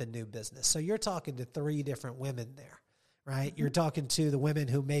dealing with a new business. So you're talking to 3 different women there, right? You're talking to the women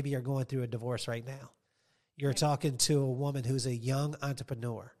who maybe are going through a divorce right now. You're talking to a woman who's a young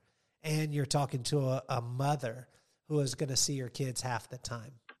entrepreneur, and you're talking to a mother who is going to see her kids half the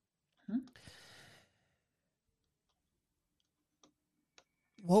time.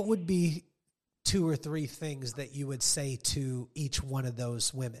 What would be 2 or 3 things that you would say to each one of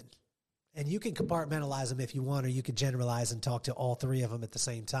those women? And you can compartmentalize them if you want, or you could generalize and talk to all 3 of them at the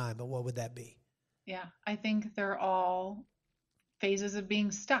same time. But what would that be? Yeah, I think they're all phases of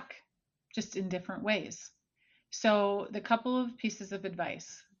being stuck, just in different ways. So the couple of pieces of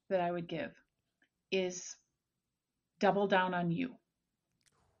advice that I would give is double down on you.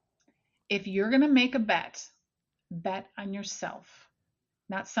 If you're going to make a bet on yourself.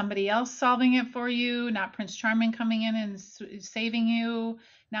 Not somebody else solving it for you, not Prince Charming coming in and saving you,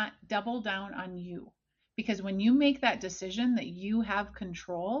 not double down on you. Because when you make that decision that you have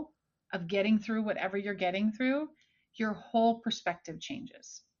control of getting through whatever you're getting through, your whole perspective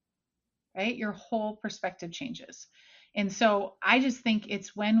changes, right? Your whole perspective changes. And so I just think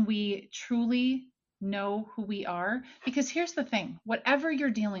it's when we truly know who we are, because here's the thing, whatever you're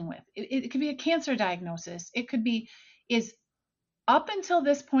dealing with, it could be a cancer diagnosis. It could be, is up until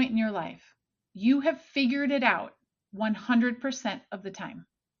this point in your life, you have figured it out 100% of the time.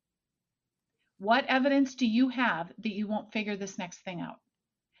 What evidence do you have that you won't figure this next thing out?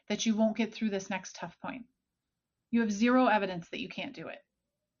 That you won't get through this next tough point? You have 0 evidence that you can't do it.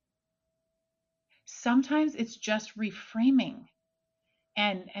 Sometimes it's just reframing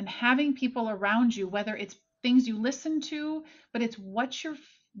and having people around you, whether it's things you listen to, but it's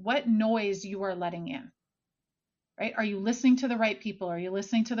what noise you are letting in. Right? Are you listening to the right people? Are you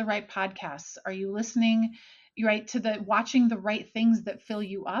listening to the right podcasts? Are you listening, right, to watching the right things that fill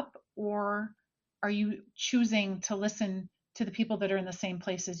you up? Or are you choosing to listen to the people that are in the same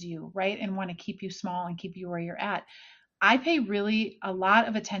place as you, right? And want to keep you small and keep you where you're at. I pay really a lot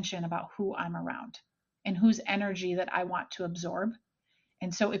of attention about who I'm around and whose energy that I want to absorb.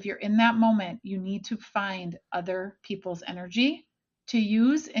 And so if you're in that moment, you need to find other people's energy to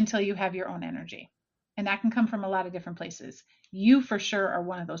use until you have your own energy. And that can come from a lot of different places. You for sure are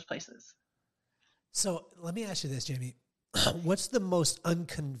one of those places. So let me ask you this, Jamie. What's the most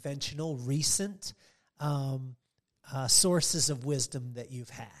unconventional recent sources of wisdom that you've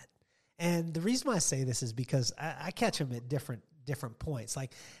had? And the reason why I say this is because I catch them at different points.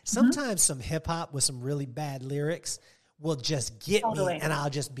 Like sometimes some hip hop with some really bad lyrics will just get me, and I'll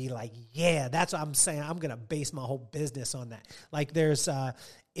just be like, yeah, that's what I'm saying. I'm going to base my whole business on that. Like there's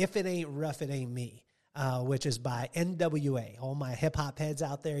If It Ain't Rough, It Ain't Me. Which is by NWA. All my hip hop heads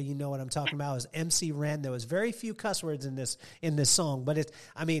out there, you know what I'm talking about. It was MC Ren. There was very few cuss words in this song, but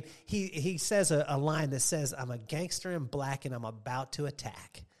he says a line that says, "I'm a gangster in black and I'm about to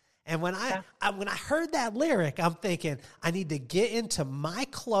attack." And when I heard that lyric, I'm thinking, I need to get into my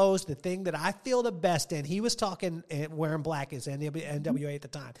clothes, the thing that I feel the best in. He was talking wearing black as NWA at the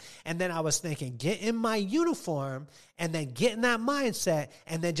time. And then I was thinking, get in my uniform and then get in that mindset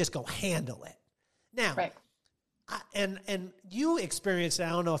and then just go handle it. Now, right. And you experienced it, I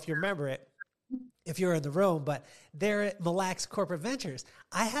don't know if you remember it, if you're in the room, but there at Mille Lacs Corporate Ventures,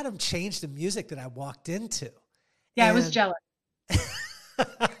 I had them change the music that I walked into. Yeah, I was jealous.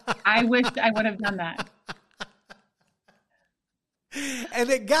 I wished I would have done that. And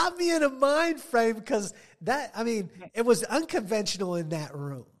it got me in a mind frame because it was unconventional in that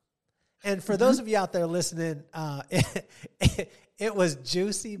room. And for those of you out there listening, it was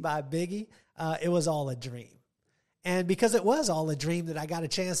Juicy by Biggie. It was all a dream. And because it was all a dream that I got a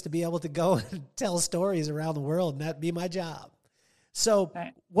chance to be able to go and tell stories around the world, and that'd be my job. So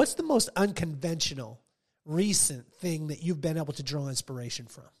what's the most unconventional recent thing that you've been able to draw inspiration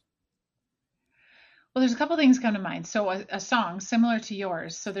from? Well, there's a couple things come to mind. So a song similar to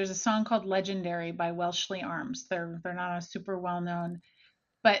yours. So there's a song called Legendary by Welshly Arms. They're not a super well-known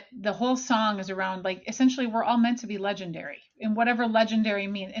But the whole song is around, like, essentially we're all meant to be legendary, and whatever legendary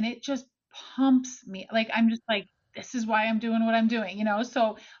means. And it just pumps me. Like, I'm just like, this is why I'm doing what I'm doing,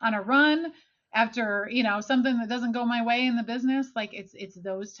 So on a run, after, something that doesn't go my way in the business, like, it's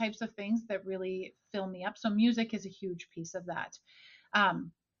those types of things that really fill me up. So music is a huge piece of that.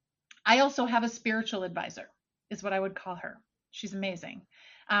 Um, I also have a spiritual advisor, is what I would call her. She's amazing.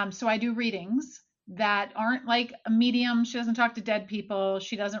 So I do readings that aren't like a medium. She doesn't talk to dead people.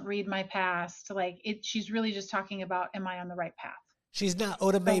 She doesn't read my past. Like, she's really just talking about, am I on the right path? She's not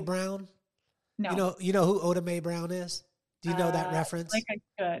Oda Mae So, Brown. no. You know who Oda Mae Brown is? Do you know that reference? Like, I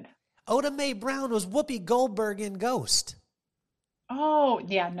should. Oda Mae Brown was Whoopi Goldberg in Ghost. Oh,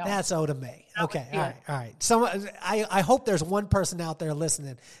 yeah, no. That's Oda Mae. Okay, all right. So I hope there's one person out there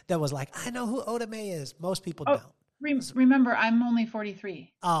listening that was like, I know who Oda Mae is. Most people don't. Remember, I'm only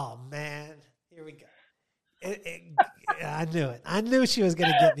 43. Oh, man. Here we go. I knew it. I knew she was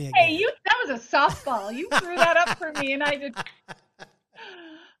going to get me again. Hey, that was a softball. You threw that up for me, and I just...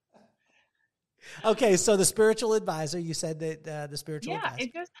 Okay, so the spiritual advisor, you said that the spiritual advisor. Yeah,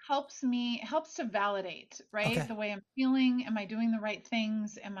 it just helps to validate, right? Okay. The way I'm feeling. Am I doing the right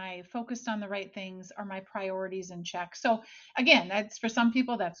things? Am I focused on the right things? Are my priorities in check? So again, that's, for some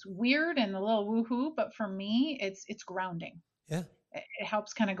people, that's weird and a little woohoo, but for me, it's grounding. Yeah. It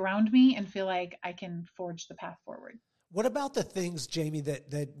helps kind of ground me and feel like I can forge the path forward. What about the things, Jamie,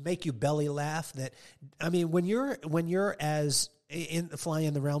 that make you belly laugh? That, I mean, when you're as flying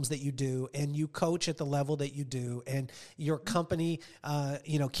in the realms that you do, and you coach at the level that you do, and your company,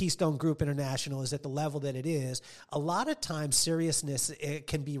 Keystone Group International, is at the level that it is, a lot of times seriousness, it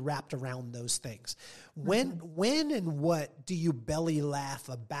can be wrapped around those things. When and what do you belly laugh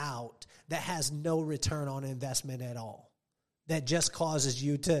about that has no return on investment at all? That just causes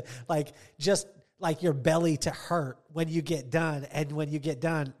you to like your belly to hurt when you get done. And when you get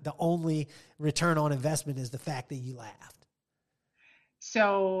done, the only return on investment is the fact that you laughed.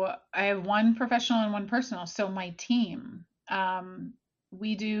 So I have one professional and one personal. So my team, anytime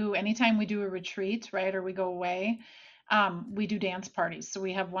we do a retreat, right, or we go away, we do dance parties. So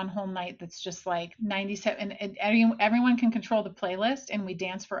we have one whole night that's just like 97, and everyone can control the playlist, and we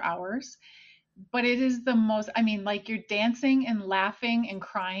dance for hours. But it is the most, I mean, like, you're dancing and laughing and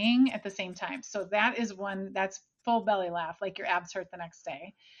crying at the same time. So that's full belly laugh, like your abs hurt the next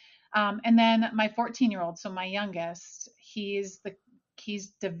day. And then my 14-year-old, so my youngest, he's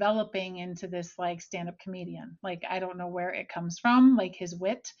developing into this like stand-up comedian. Like, I don't know where it comes from, like his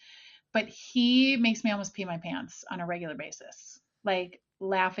wit, but he makes me almost pee my pants on a regular basis, like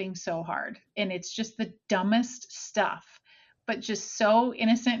laughing so hard. And it's just the dumbest stuff, but just so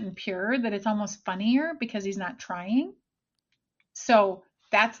innocent and pure that it's almost funnier because he's not trying. So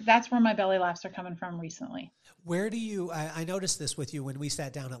that's where my belly laughs are coming from recently. Where do you? I noticed this with you when we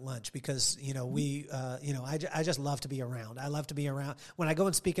sat down at lunch, because I just love to be around. I love to be around when I go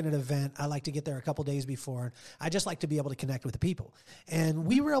and speak at an event. I like to get there a couple days before. I just like to be able to connect with the people, and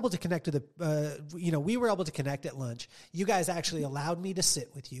we were able to connect to we were able to connect at lunch. You guys actually allowed me to sit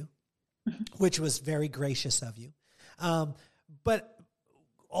with you, which was very gracious of you. But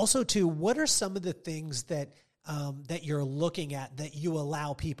also, too, what are some of the things that you're looking at that you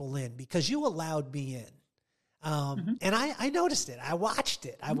allow people in? Because you allowed me in. And I noticed it. I watched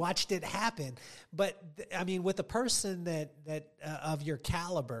it. I watched it happen. But I mean, with a person that of your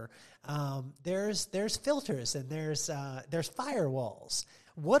caliber, there's filters and there's firewalls.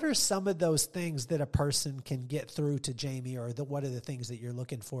 What are some of those things that a person can get through to Jamie, or what are the things that you're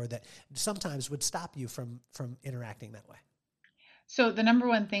looking for that sometimes would stop you from interacting that way? So the number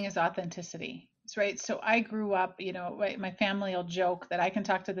one thing is authenticity, right? So I grew up, my family will joke that I can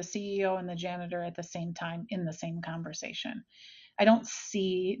talk to the CEO and the janitor at the same time in the same conversation. I don't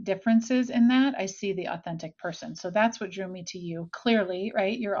see differences in that. I see the authentic person. So that's what drew me to you. Clearly,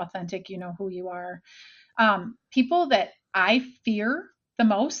 right? You're authentic. You know who you are. People that I fear the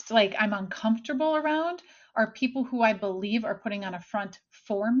most, like I'm uncomfortable around, are people who I believe are putting on a front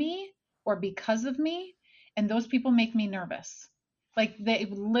for me or because of me. And those people make me nervous. Like,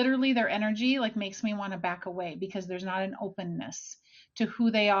 their energy like makes me want to back away, because there's not an openness to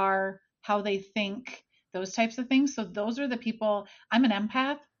who they are, how they think, those types of things. So those are the people. I'm an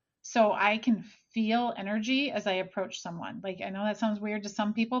empath, so I can feel energy as I approach someone. Like, I know that sounds weird to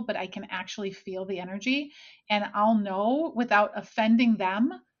some people, but I can actually feel the energy, and I'll know without offending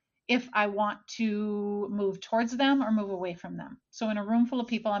them if I want to move towards them or move away from them. So in a room full of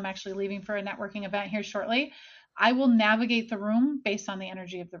people, I'm actually leaving for a networking event here shortly. I will navigate the room based on the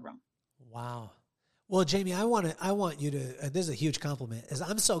energy of the room. Wow. Well, Jamie, I want you to, this is a huge compliment, is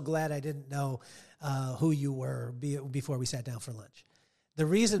I'm so glad I didn't know who you were before we sat down for lunch. The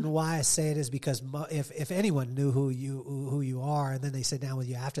reason why I say it is because if anyone knew who you are, and then they sit down with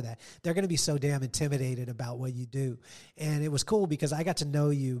you after that, they're going to be so damn intimidated about what you do. And it was cool because I got to know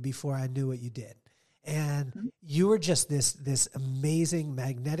you before I knew what you did. And you were just this amazing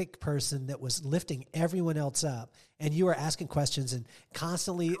magnetic person that was lifting everyone else up. And you were asking questions and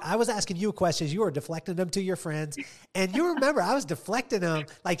constantly, I was asking you questions. You were deflecting them to your friends. And you remember, I was deflecting them.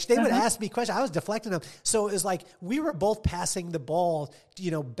 Like they would ask me questions. I was deflecting them. So it was like we were both passing the ball,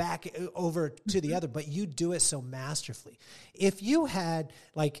 back over to the other, but you do it so masterfully. If you had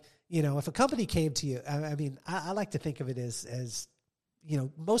if a company came to you, I like to think of it as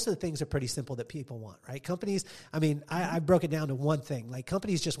most of the things are pretty simple that people want, right? Companies, I broke it down to one thing. Like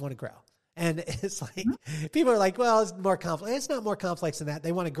companies just want to grow. And it's like, people are like, well, it's more complex. It's not more complex than that.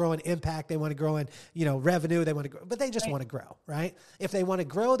 They want to grow in impact. They want to grow in, revenue. They want to grow, but they just want to grow, right? If they want to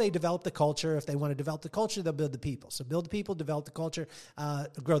grow, they develop the culture. If they want to develop the culture, they'll build the people. So build the people, develop the culture,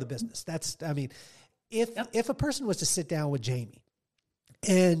 grow the business. If a person was to sit down with Jaime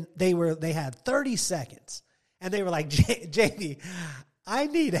and they had 30 seconds and they were like, Jaime, I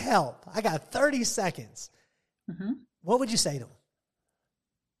need help. I got 30 seconds. What would you say to them?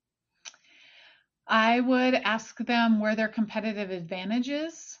 I would ask them where their competitive advantage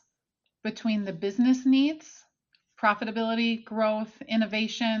is between the business needs, profitability, growth,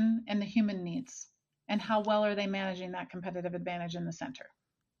 innovation, and the human needs, and how well are they managing that competitive advantage in the center.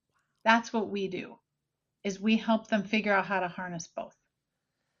 That's what we do, is we help them figure out how to harness both.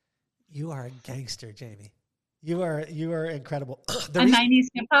 You are a gangster, Jaime. You are incredible. A 90s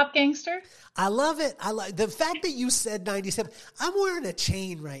hip hop gangster. I love it. I like the fact that you said 90s hip. I'm wearing a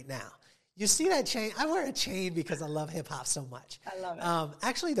chain right now. You see that chain? I wear a chain because I love hip hop so much. I love it.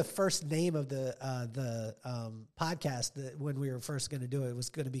 Actually, the first name of the podcast when we were first going to do it was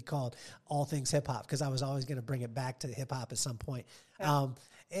going to be called All Things Hip Hop because I was always going to bring it back to hip hop at some point. Yeah.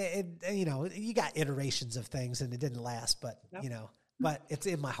 You got iterations of things and it didn't last, but but it's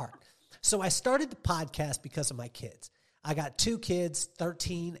in my heart. So I started the podcast because of my kids. I got two kids,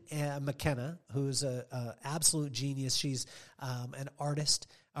 13, and McKenna, who's a absolute genius. She's an artist,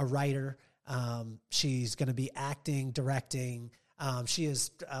 a writer. She's going to be acting, directing. She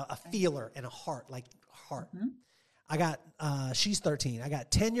is a feeler and a heart. I got, she's 13. I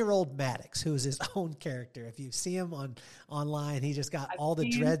got 10-year-old Maddox, who is his own character. If you see him online, he just got all the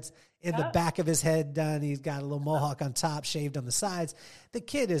dreads in the back of his head done. He's got a little mohawk on top, shaved on the sides. The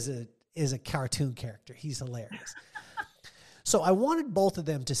kid is a cartoon character. He's hilarious. So I wanted both of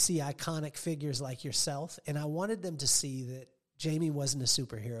them to see iconic figures like yourself, and I wanted them to see that Jaime wasn't a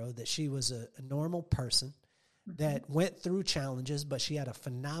superhero, that she was a normal person that went through challenges, but she had a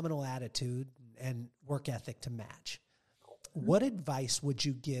phenomenal attitude and work ethic to match. What advice would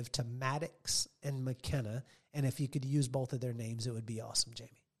you give to Maddox and McKenna? And if you could use both of their names, it would be awesome,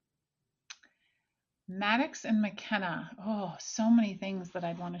 Jaime. Maddox and McKenna. Oh, so many things that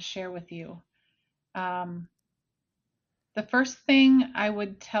I'd want to share with you. The first thing I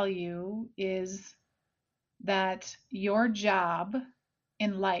would tell you is that your job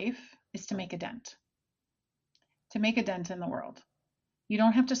in life is to make a dent in the world. You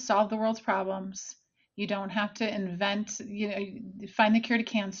don't have to solve the world's problems. You don't have to invent, find the cure to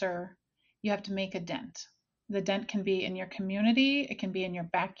cancer. You have to make a dent. The dent can be in your community. It can be in your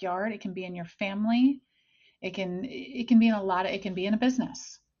backyard. It can be in your family. It can be in it can be in a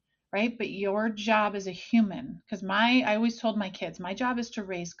business, right? But your job as a human, because I always told my kids, my job is to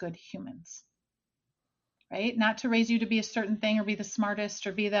raise good humans, right? Not to raise you to be a certain thing or be the smartest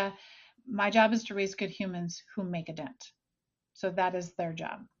or my job is to raise good humans who make a dent. So that is their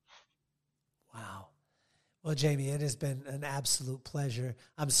job. Wow. Well, Jaime, it has been an absolute pleasure.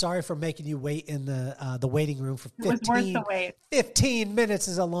 I'm sorry for making you wait in the waiting room for 15. It was worth the wait. 15 minutes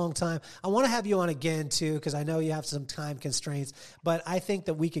is a long time. I want to have you on again, too, because I know you have some time constraints. But I think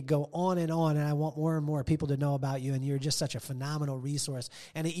that we could go on, and I want more and more people to know about you, and you're just such a phenomenal resource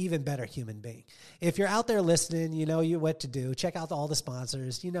and an even better human being. If you're out there listening, you know what to do. Check out all the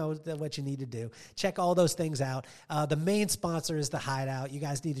sponsors. You know what you need to do. Check all those things out. The main sponsor is The Hideout. You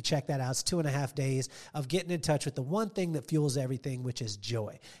guys need to check that out. It's 2.5 days of getting in touch with the one thing that fuels everything, which is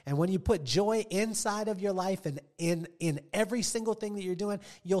joy. And when you put joy inside of your life and in every single thing that you're doing,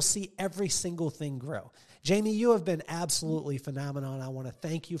 you'll see every single thing grow. Jaime, you have been absolutely phenomenal, and I want to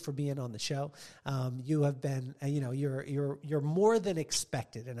thank you for being on the show. You have been, you're more than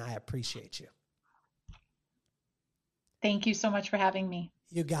expected, and I appreciate you. Thank you so much for having me.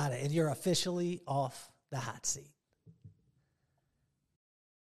 You got it, and you're officially off the hot seat.